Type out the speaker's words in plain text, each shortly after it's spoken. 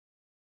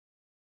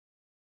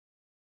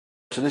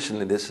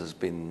Traditionally, this has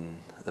been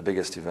the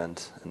biggest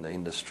event in the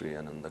industry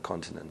and in the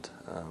continent.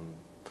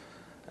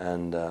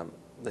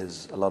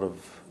 There's a lot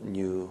of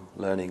new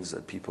learnings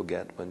that people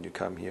get when you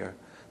come here.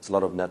 It's a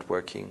lot of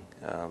networking,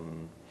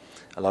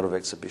 a lot of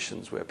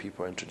exhibitions where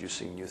people are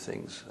introducing new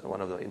things.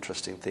 One of the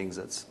interesting things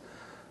that's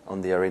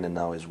on the arena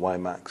now is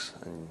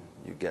WiMAX, and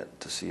you get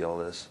to see all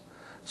this.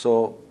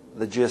 So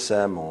the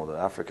GSM, or the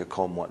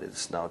AfricaCom, what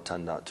it's now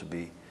turned out to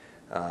be,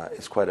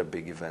 is quite a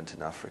big event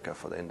in Africa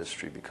for the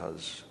industry,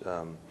 because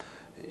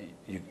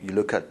you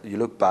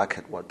look back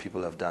at what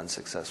people have done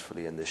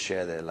successfully, and they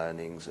share their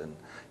learnings, and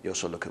you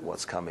also look at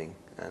what's coming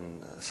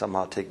and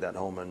somehow take that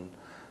home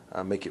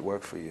and make it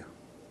work for you.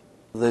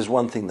 There's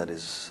one thing that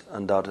is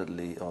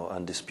undoubtedly or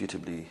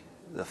undisputably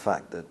the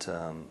fact that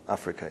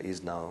Africa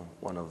is now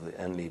one of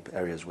the only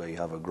areas where you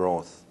have a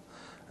growth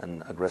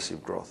and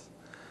aggressive growth.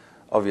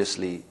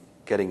 Obviously,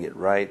 getting it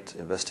right,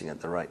 investing at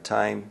the right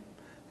time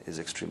is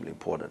extremely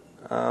important.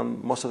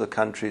 Most of the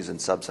countries in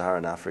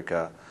sub-Saharan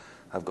Africa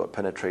have got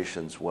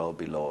penetrations well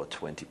below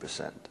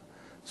 20%.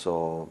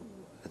 So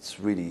it's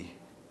really,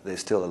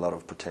 there's still a lot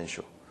of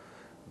potential.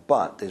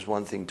 But there's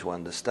one thing to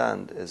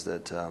understand, is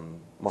that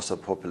most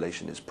of the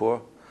population is poor.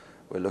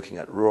 We're looking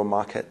at rural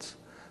markets.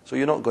 So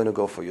you're not going to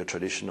go for your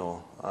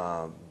traditional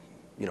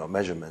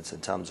measurements in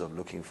terms of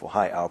looking for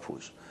high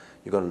outputs.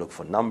 You're going to look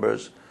for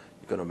numbers.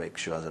 You're going to make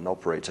sure as an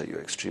operator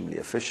you're extremely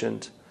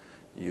efficient.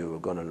 You're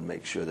going to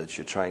make sure that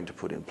you're trying to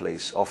put in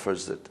place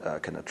offers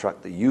that can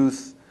attract the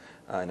youth.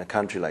 In a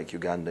country like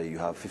Uganda, you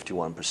have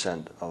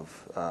 51%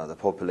 of the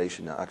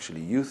population are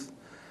actually youth.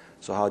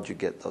 So how do you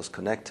get those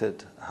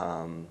connected?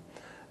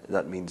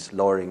 That means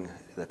lowering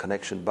the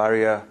connection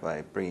barrier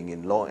by bringing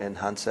in low-end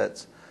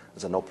handsets.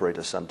 As an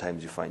operator,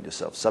 sometimes you find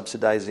yourself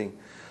subsidizing.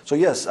 So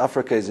yes,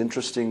 Africa is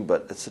interesting,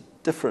 but it's a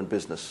different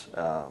business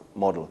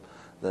model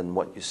than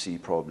what you see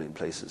probably in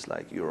places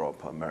like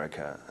Europe,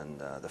 America, and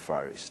the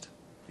Far East.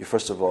 You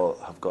first of all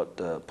have got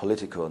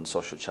political and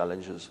social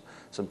challenges.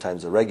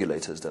 Sometimes the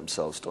regulators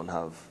themselves don't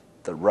have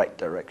the right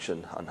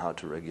direction on how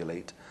to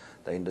regulate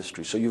the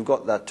industry. So you've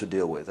got that to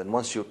deal with. And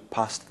once you're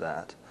past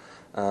that,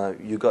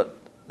 you've got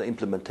the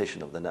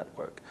implementation of the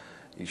network.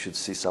 You should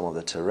see some of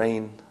the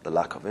terrain, the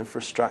lack of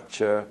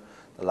infrastructure,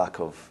 the lack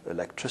of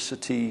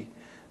electricity,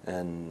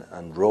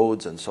 and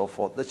roads and so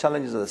forth. The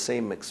challenges are the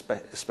same,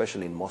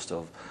 especially in most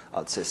of,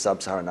 I'd say,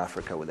 sub-Saharan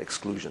Africa, with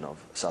exclusion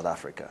of South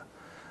Africa.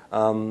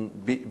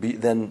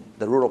 Then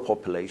the rural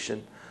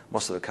population,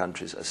 most of the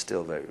countries are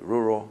still very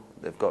rural.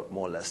 They've got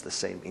more or less the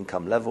same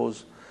income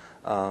levels,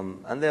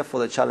 and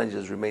therefore the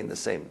challenges remain the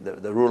same.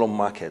 The rural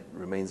market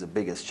remains the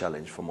biggest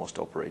challenge for most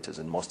operators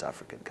in most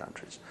African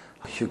countries.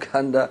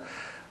 Uganda,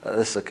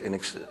 this is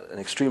an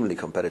extremely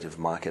competitive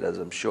market, as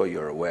I'm sure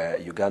you're aware.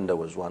 Uganda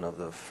was one of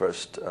the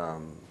first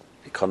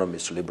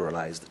economies to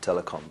liberalize the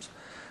telecoms.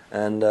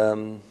 And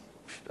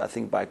I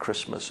think by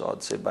Christmas, or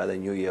I'd say by the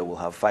new year, we'll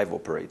have 5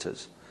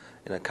 operators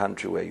in a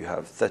country where you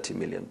have 30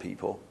 million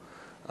people.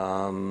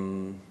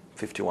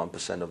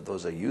 51% of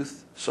those are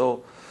youth.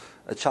 So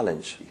a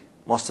challenge.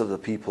 Most of the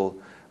people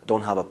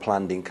don't have a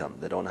planned income.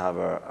 They don't have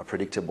a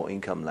predictable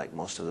income like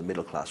most of the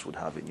middle class would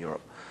have in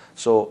Europe.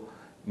 So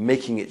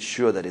making it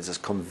sure that it's as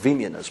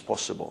convenient as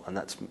possible, and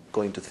that's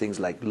going to things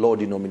like low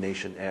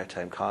denomination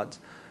airtime cards,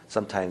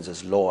 sometimes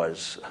as low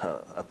as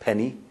a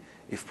penny,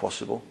 if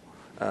possible,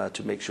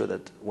 to make sure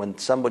that when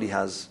somebody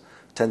has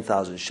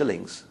 10,000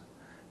 shillings,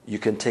 you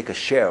can take a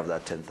share of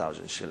that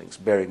 10,000 shillings,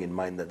 bearing in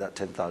mind that that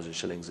 10,000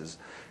 shillings is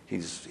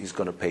he's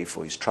going to pay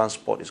for his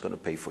transport, he's going to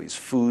pay for his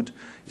food,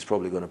 he's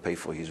probably going to pay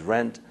for his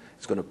rent,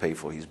 he's going to pay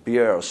for his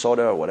beer or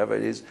soda or whatever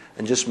it is,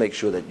 and just make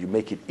sure that you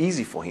make it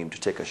easy for him to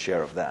take a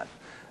share of that.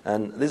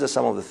 And these are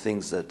some of the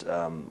things that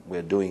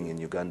we're doing in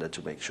Uganda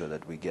to make sure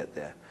that we get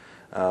there.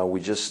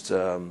 We just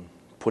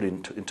put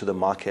into the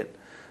market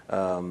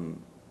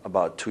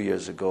about 2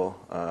 years ago,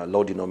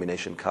 low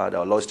denomination card.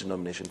 Our lowest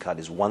denomination card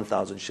is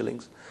 1,000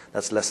 shillings.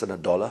 That's less than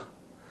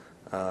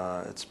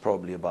 $1. It's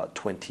probably about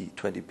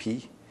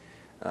 20p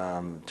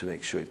to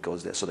make sure it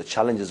goes there. So the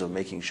challenges of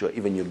making sure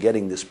even you're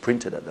getting this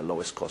printed at the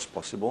lowest cost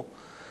possible.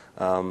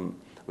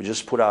 We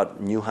just put out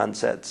new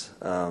handsets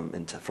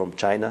from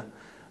China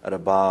at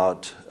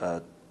about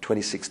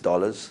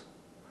 $26,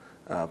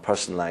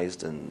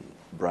 personalized and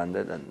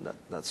branded, and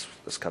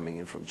that's coming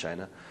in from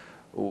China.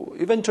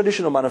 Even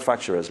traditional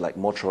manufacturers like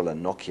Motorola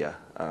and Nokia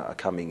are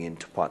coming in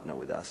to partner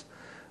with us.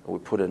 We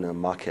put in a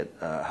market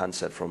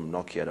handset from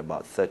Nokia at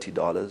about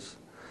 $30.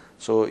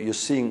 So you're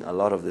seeing a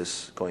lot of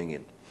this going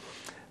in.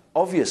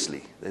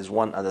 Obviously, there's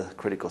one other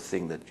critical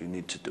thing that you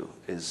need to do,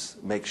 is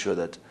make sure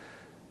that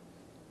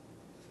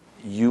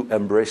you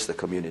embrace the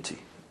community.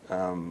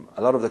 A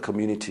lot of the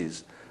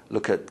communities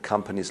look at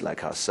companies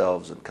like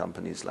ourselves and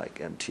companies like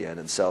MTN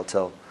and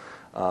Celtel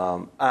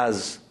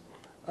as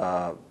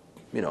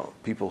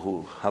people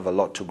who have a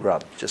lot to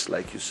grab. Just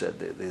like you said,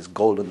 there's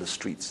gold on the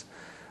streets.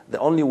 The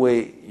only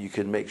way you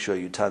can make sure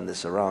you turn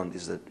this around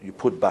is that you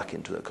put back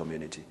into the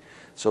community.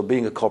 So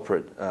being a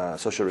corporate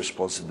social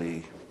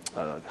responsibility,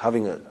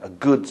 having a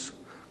good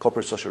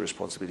corporate social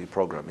responsibility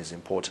program is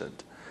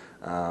important.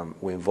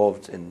 We're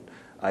involved in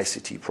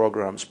ICT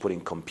programs,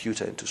 putting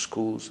computer into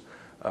schools,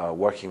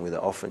 working with the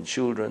orphan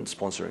children,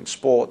 sponsoring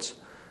sports.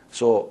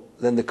 So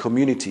then the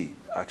community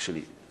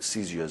actually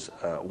sees you as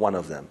one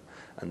of them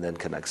and then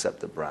can accept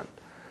the brand.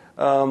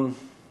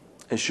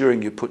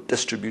 Ensuring you put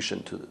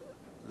distribution to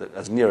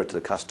as nearer to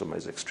the customer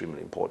is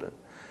extremely important.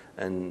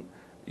 And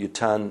you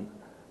turn,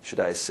 should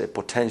I say,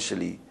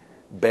 potentially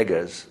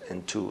beggars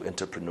into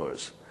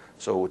entrepreneurs.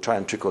 So we try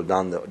and trickle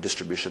down the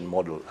distribution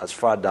model as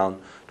far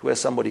down to where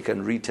somebody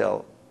can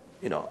retail,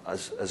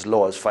 as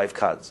low as 5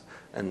 cards.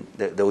 And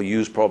they'll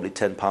use probably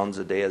 £10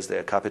 a day as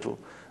their capital,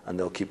 and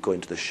they'll keep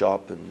going to the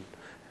shop and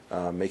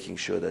making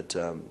sure that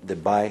they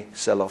buy,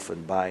 sell off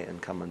and buy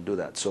and come and do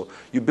that. So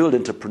you build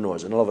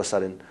entrepreneurs, and all of a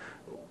sudden,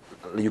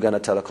 Uganda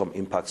Telecom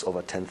impacts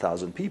over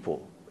 10,000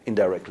 people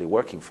indirectly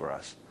working for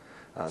us.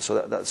 So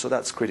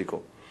that's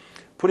critical.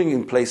 Putting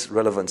in place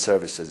relevant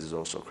services is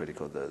also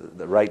critical.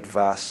 The right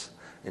VAS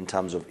in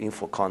terms of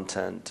info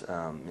content,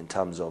 in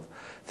terms of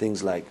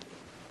things like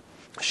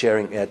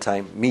sharing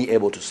airtime, me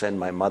able to send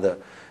my mother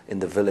in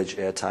the village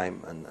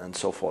airtime and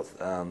so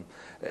forth.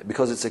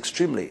 Because it's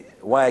extremely,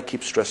 why I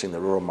keep stressing the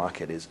rural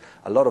market is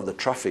a lot of the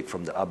traffic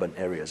from the urban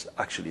areas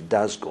actually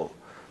does go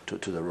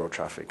to the rural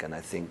traffic. And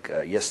I think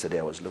yesterday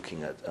I was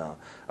looking at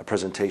a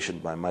presentation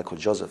by Michael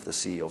Joseph, the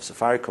CEO of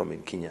Safaricom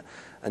in Kenya,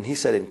 and he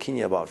said in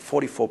Kenya about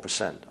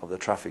 44% of the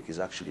traffic is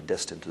actually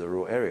destined to the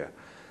rural area.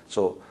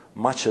 So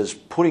much as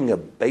putting a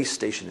base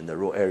station in the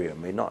rural area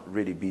may not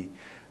really be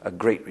a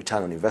great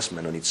return on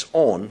investment on its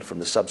own from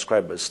the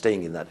subscribers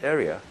staying in that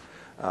area,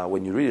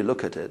 when you really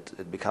look at it,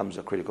 it becomes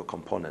a critical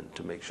component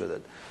to make sure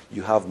that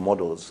you have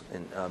models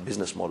and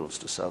business models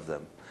to serve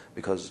them,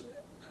 because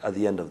at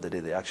the end of the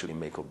day, they actually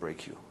make or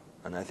break you.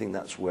 And I think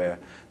that's where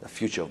the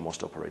future of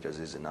most operators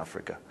is in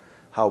Africa,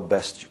 how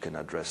best you can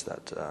address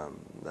that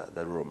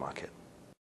rural market.